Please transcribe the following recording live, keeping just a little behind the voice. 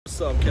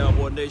What's up,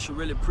 Cowboy Nation?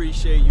 Really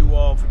appreciate you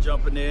all for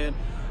jumping in.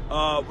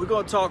 We're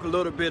going to talk a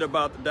little bit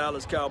about the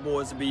Dallas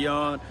Cowboys and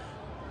beyond.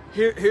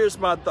 Here's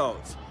my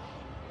thoughts.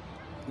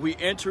 We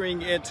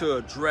entering into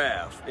a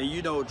draft, and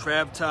you know,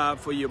 draft time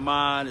for your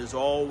mind is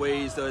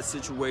always a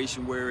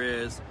situation.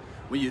 Whereas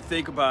when you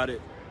think about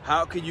it,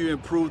 how can you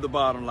improve the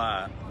bottom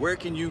line? Where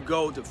can you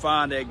go to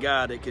find that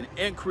guy that can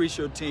increase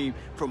your team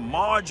from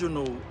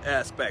marginal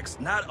aspects?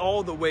 Not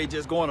all the way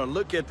just going to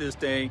look at this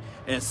thing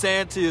and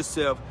saying to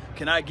yourself,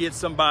 can I get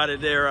somebody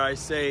there, I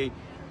say,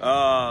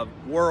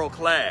 world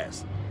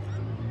class?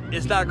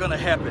 It's not going to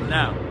happen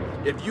now.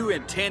 If you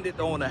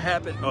intended on to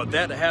happen or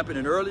that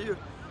happening earlier,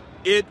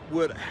 it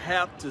would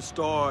have to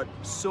start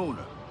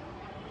sooner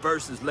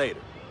versus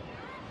later.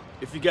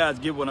 If you guys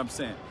get what I'm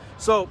saying.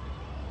 So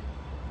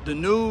the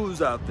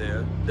news out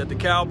there that the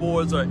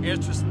Cowboys are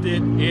interested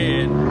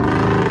in,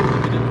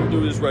 let me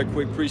do this right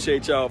quick,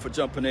 appreciate y'all for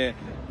jumping in.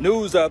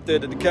 News out there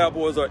that the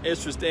Cowboys are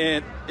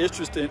interested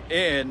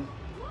in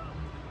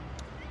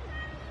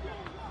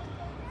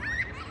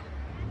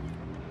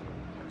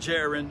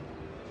Jarran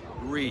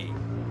Reed.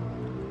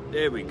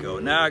 There we go.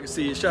 Now I can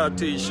see you. Shout out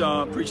to you,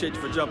 Sean. Appreciate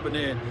you for jumping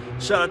in.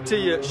 Shout out to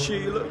you,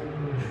 Sheila.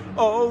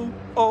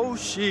 Oh,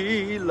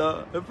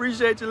 Sheila.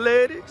 Appreciate you,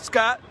 lady.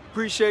 Scott,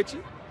 appreciate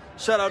you.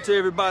 Shout out to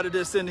everybody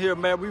that's in here,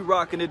 man. We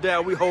rocking it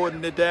down. We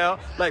holding it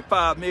down like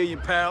 5 million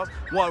pounds.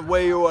 One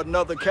way or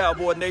another,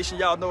 Cowboy Nation.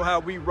 Y'all know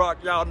how we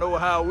rock. Y'all know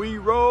how we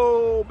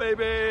roll,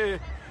 baby.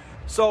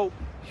 So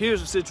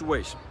here's the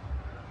situation.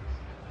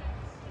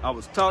 I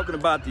was talking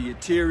about the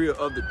interior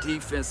of the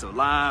defensive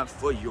line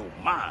for your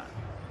mind.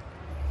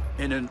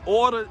 And in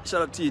order,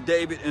 shout out to you,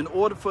 David, in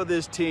order for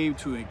this team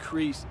to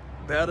increase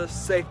better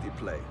safety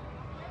play,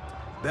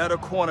 better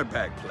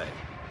cornerback play,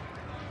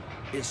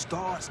 it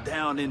starts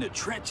down in the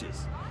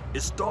trenches.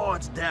 It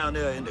starts down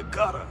there in the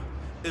gutter.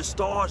 It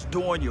starts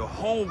doing your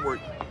homework.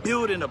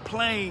 Building a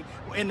plane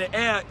in the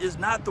air is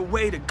not the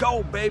way to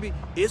go, baby.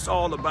 It's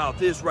all about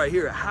this right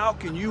here. How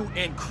can you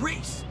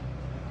increase?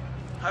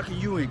 How can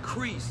you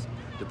increase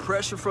the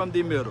pressure from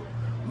the middle,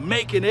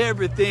 making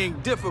everything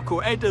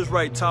difficult? Ain't this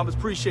right, Thomas?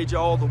 Appreciate you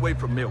all the way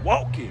from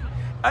Milwaukee.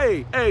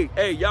 Hey,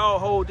 y'all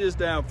hold this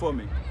down for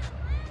me.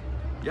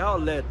 Y'all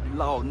let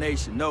Law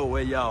Nation know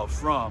where y'all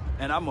from,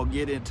 and I'm gonna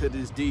get into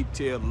this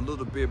detail a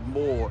little bit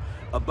more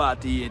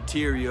about the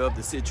interior of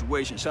the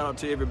situation. Shout out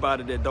to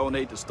everybody that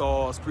donate the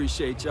stars.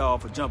 Appreciate y'all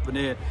for jumping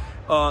in.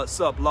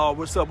 What's up, Law?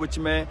 What's up with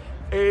you, man?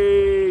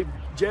 Hey,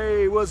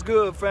 Jay, what's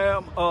good,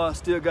 fam?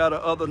 Still got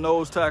a other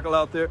nose tackle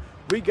out there.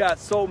 We got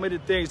so many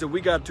things that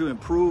we got to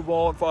improve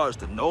on as far as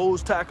the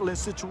nose tackling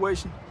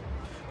situation.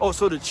 Oh,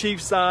 so the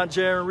Chiefs signed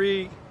Jarran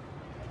Reed.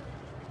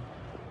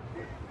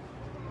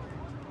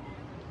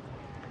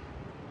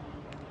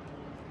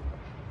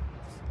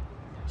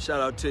 Shout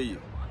out to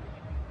you.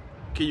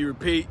 Can you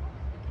repeat?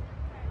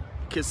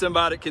 Can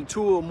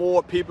 2 or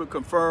more people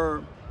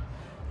confirm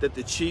that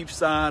the Chiefs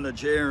signed a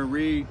Jarran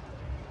Reed?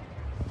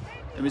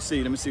 Let me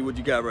see what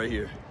you got right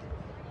here.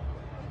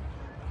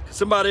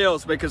 Somebody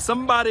else, man, can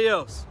somebody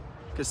else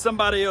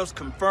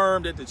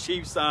confirm that the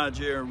Chiefs signed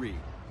Jarran Reed?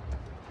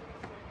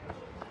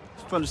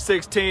 From the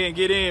 6'10",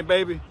 get in,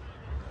 baby.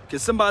 Can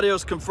somebody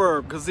else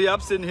confirm? Because see,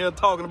 I'm sitting here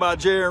talking about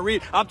Jarran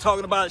Reed. I'm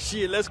talking about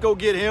shit. Let's go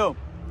get him.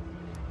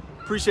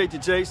 Appreciate you,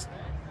 Jason.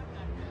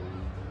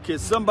 Can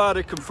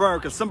somebody confirm?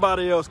 Can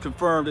somebody else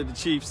confirm that the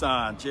Chiefs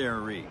signed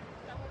Jarran Reed?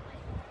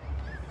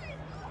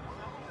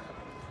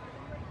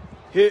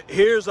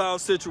 Here's our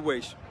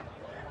situation.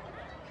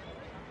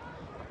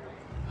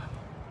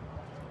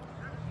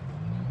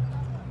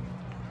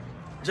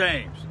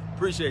 James,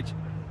 appreciate you.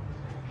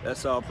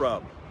 That's our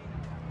problem.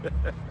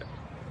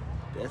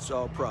 That's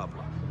our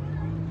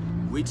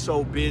problem. We're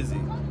so busy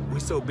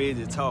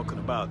talking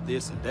about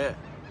this and that.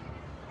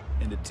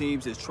 And the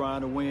teams that's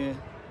trying to win,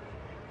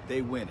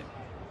 they winning.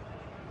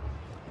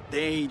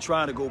 They ain't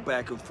trying to go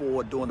back and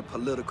forth doing the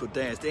political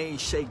dance. They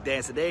ain't shake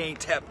dancing. They ain't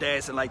tap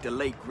dancing like the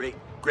late great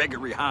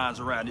Gregory Hines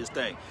around this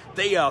thing.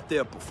 They out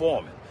there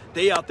performing.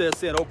 They out there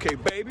saying, okay,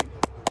 baby,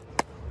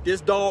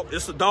 this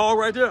a dog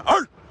right there.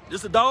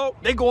 This a dog.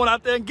 They going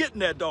out there and getting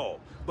that dog.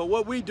 But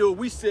what we do,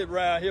 we sit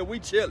around here, we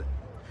chilling.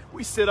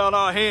 We sit on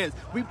our hands.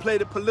 We play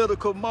the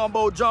political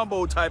mumbo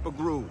jumbo type of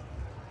groove.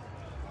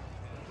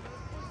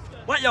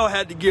 Why y'all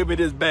had to give me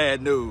this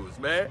bad news,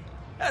 man?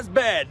 That's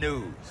bad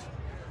news.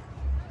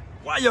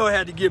 Why y'all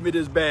had to give me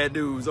this bad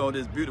news on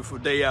this beautiful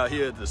day out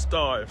here at the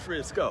Star in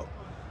Frisco?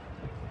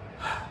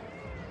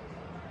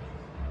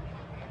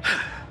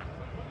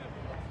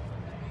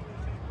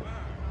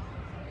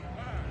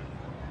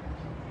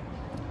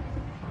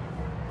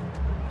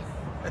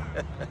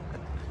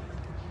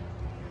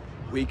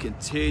 We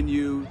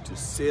continue to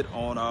sit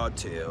on our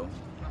tail,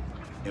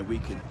 and we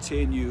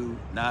continue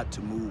not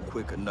to move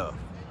quick enough.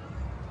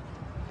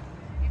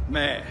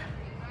 Man,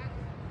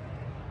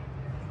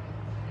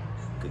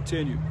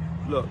 continue.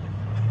 Look,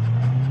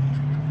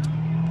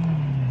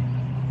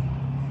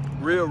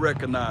 real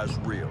recognize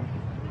real.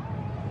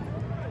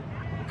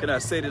 Can I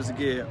say this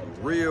again?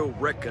 Real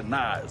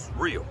recognize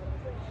real.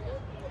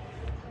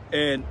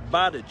 And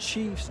by the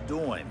Chiefs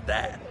doing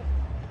that,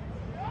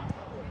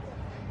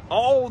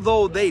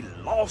 although they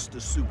lost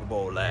the Super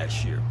Bowl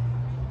last year,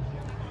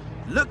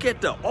 look at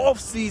the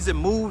offseason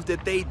moves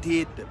that they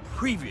did the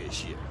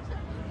previous year.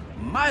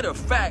 Matter of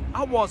fact,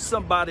 I want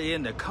somebody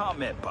in the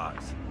comment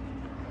box,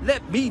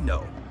 let me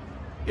know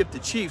if the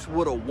Chiefs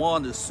would have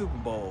won the Super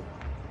Bowl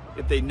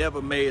if they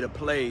never made a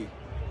play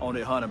on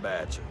their honey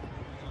badger.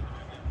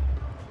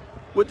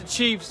 Would the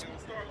Chiefs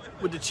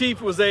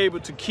was able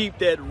to keep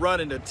that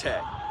running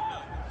attack?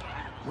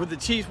 Would the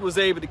Chiefs was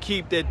able to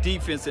keep that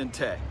defense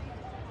intact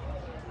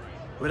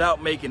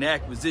without making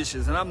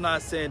acquisitions? And I'm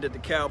not saying that the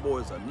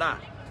Cowboys are not.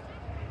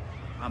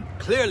 I'm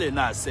clearly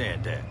not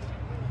saying that.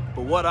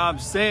 But what I'm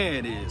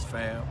saying is,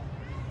 fam,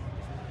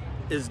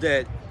 is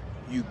that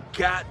you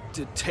got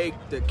to take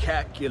the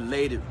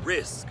calculated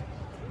risk.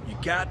 You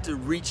got to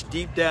reach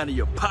deep down in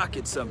your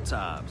pocket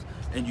sometimes.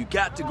 And you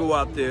got to go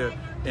out there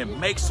and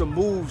make some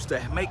moves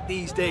to make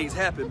these things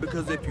happen.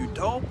 Because if you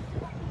don't,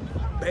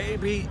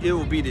 baby, it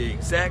will be the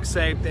exact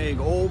same thing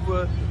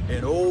over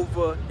and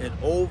over and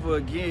over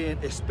again,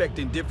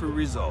 expecting different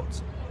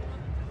results.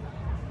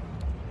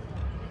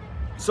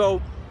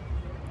 So,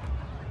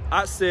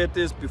 I said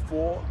this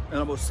before, and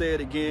I'm gonna say it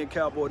again,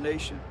 Cowboy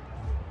Nation.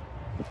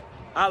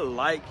 I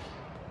like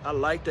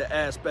the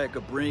aspect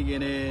of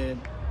bringing in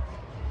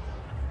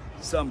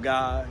some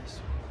guys,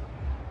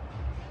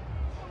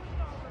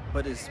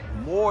 but it's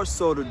more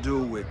so to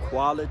do with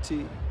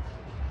quality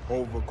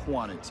over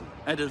quantity.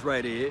 And that's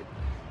right, Ed.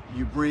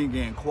 You bring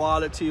in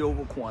quality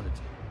over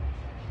quantity.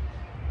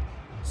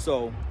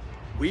 So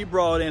we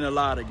brought in a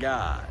lot of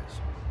guys.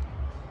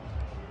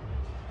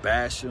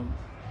 Basham,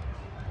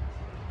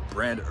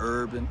 Brent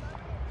Urban,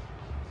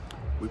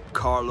 with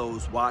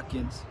Carlos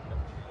Watkins.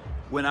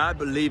 When I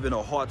believe in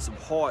the hearts of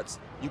hearts,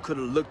 you could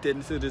have looked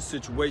into this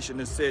situation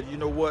and said, you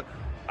know what?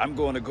 I'm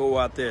going to go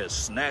out there and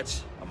snatch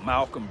a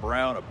Malcolm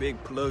Brown, a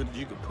big plug that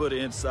you can put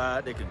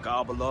inside that can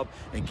gobble up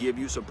and give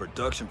you some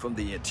production from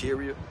the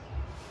interior.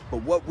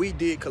 But what we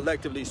did,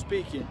 collectively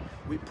speaking,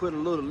 we put a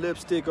little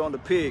lipstick on the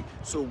pig.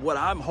 So what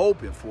I'm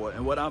hoping for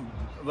and what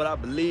I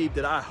believe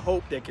that I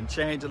hope that can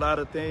change a lot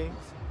of things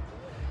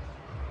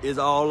is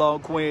all on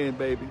Quinn,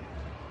 baby.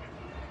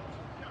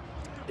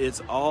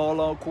 It's all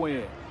on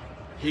Quinn.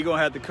 He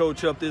gonna have to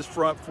coach up this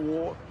front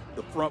four,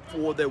 the front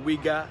four that we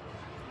got,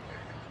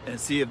 and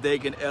see if they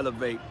can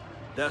elevate.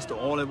 That's the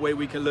only way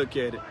we can look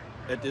at it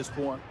at this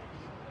point.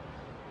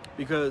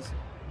 Because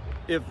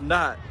if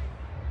not,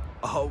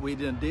 all we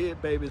done did,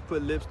 baby, is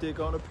put lipstick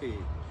on a pig.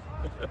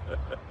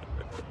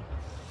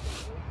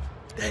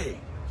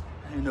 Dang.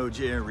 I know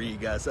Jarran Reed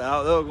got so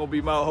that was gonna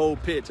be my whole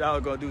pitch. I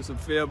was gonna do some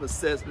film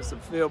assessment, some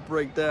film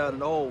breakdown,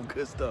 and all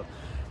good stuff.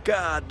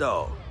 God,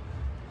 dog.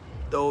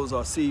 Those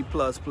are C+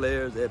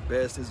 players at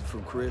best. This is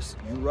from Chris.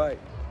 You're right.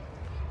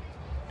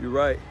 You're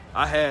right.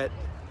 I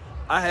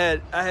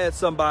had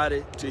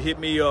somebody to hit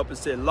me up and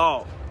said,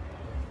 Law,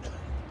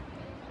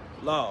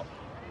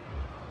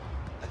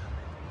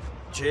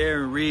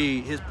 Jarran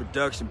Reed, his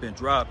production been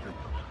dropping.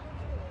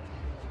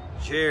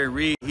 Jarran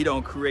Reed, he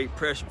don't create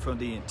pressure from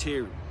the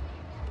interior.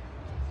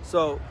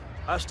 So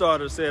I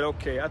started to say,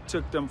 okay, I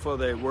took them for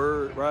their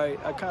word, right?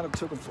 I kind of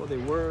took them for their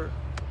word.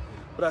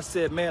 But I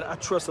said, man, I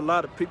trust a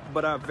lot of people,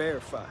 but I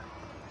verify.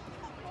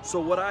 So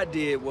what I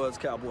did was,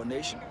 Cowboy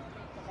Nation,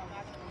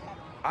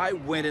 I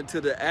went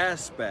into the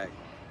aspect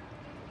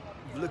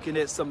of looking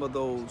at some of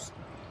those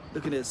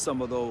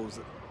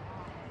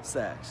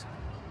sacks.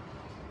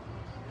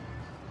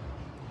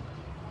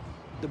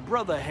 The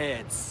brother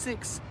had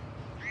 6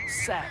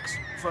 sacks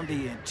from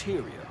the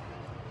interior.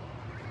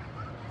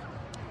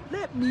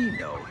 Let me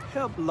know,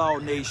 help Law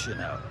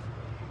Nation out.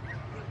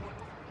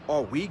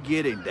 Are we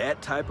getting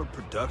that type of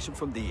production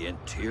from the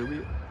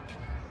interior?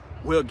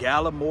 Will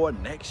Gallimore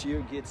next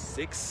year get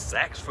 6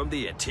 sacks from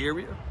the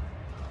interior?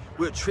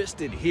 Will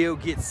Tristan Hill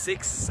get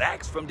 6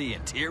 sacks from the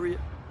interior?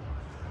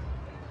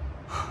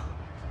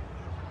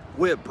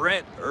 Will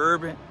Brent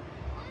Urban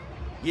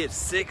get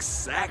 6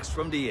 sacks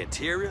from the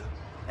interior?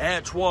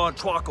 Antoine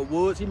Trucker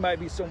Woods, he might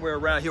be somewhere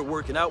around here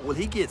working out. Will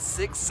he get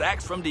 6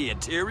 sacks from the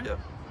interior?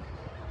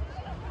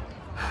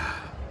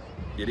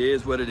 It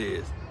is what it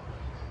is.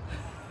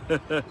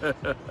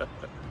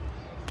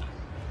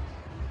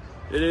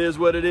 It is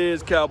what it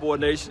is, Cowboy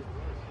Nation.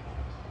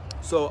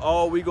 So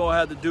all we gonna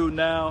have to do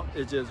now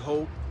is just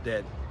hope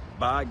that,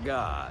 by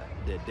God,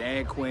 that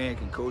Dan Quinn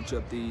can coach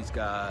up these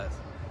guys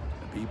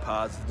and be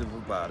positive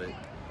about it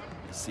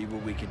and see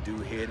what we can do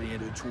heading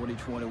into the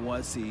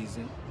 2021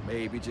 season.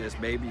 Maybe, just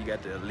maybe, you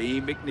got the Lee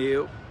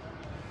McNeil,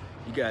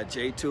 you got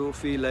J.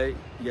 Tuafile,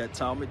 you got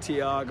Tommy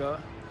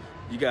Tiaga,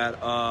 you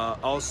got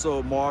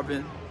also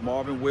Marvin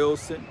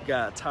Wilson, you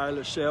got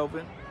Tyler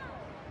Shelvin,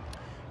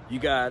 you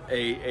got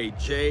a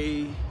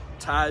Jay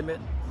Tyman,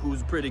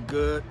 who's pretty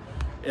good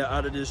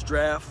out of this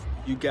draft.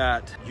 You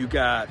got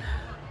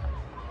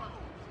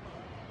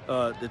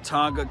the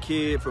Tonga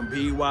kid from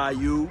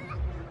BYU.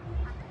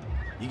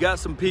 You got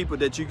some people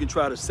that you can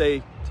try to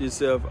say to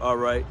yourself, all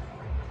right,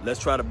 let's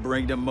try to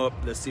bring them up.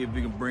 Let's see if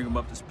we can bring them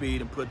up to speed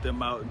and put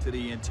them out into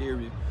the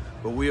interior.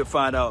 But we'll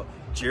find out.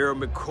 Gerald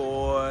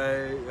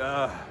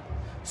McCoy,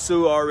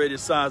 Sue already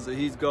signs it.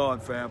 He's gone,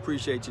 fam.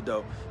 Appreciate you,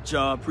 though.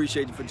 John,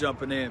 appreciate you for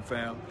jumping in,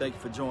 fam. Thank you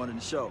for joining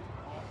the show.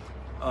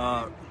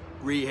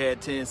 Reed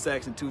had 10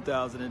 sacks in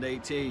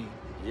 2018.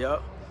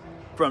 Yep.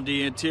 From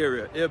the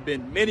interior. It have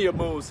been many a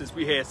moon since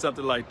we had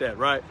something like that,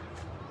 right?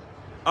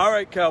 All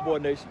right, Cowboy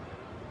Nation.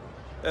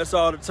 That's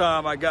all the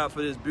time I got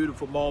for this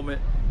beautiful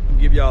moment. I'll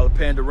give y'all a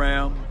panda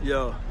round.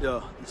 Yeah,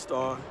 the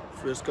Star,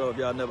 Frisco. If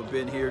y'all never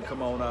been here,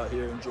 come on out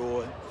here,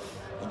 enjoy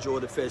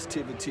the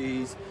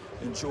festivities,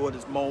 enjoy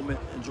this moment,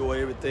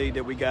 enjoy everything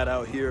that we got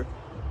out here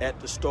at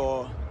the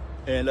Star,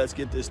 and let's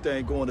get this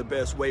thing going the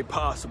best way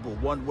possible,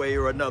 one way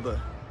or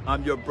another.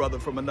 I'm your brother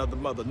from another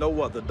mother,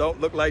 no other. Don't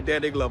look like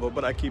Danny Glover,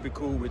 but I keep it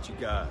cool with you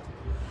guys.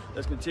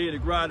 Let's continue to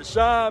grind and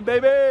shine,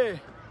 baby.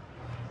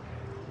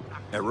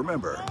 And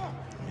remember,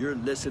 you're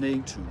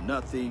listening to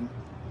nothing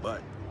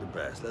but the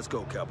best. Let's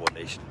go, Cowboy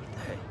Nation.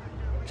 Hey,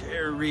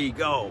 Jarran Reed,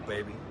 go,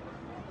 baby.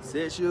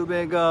 Since you've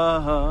been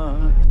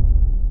gone.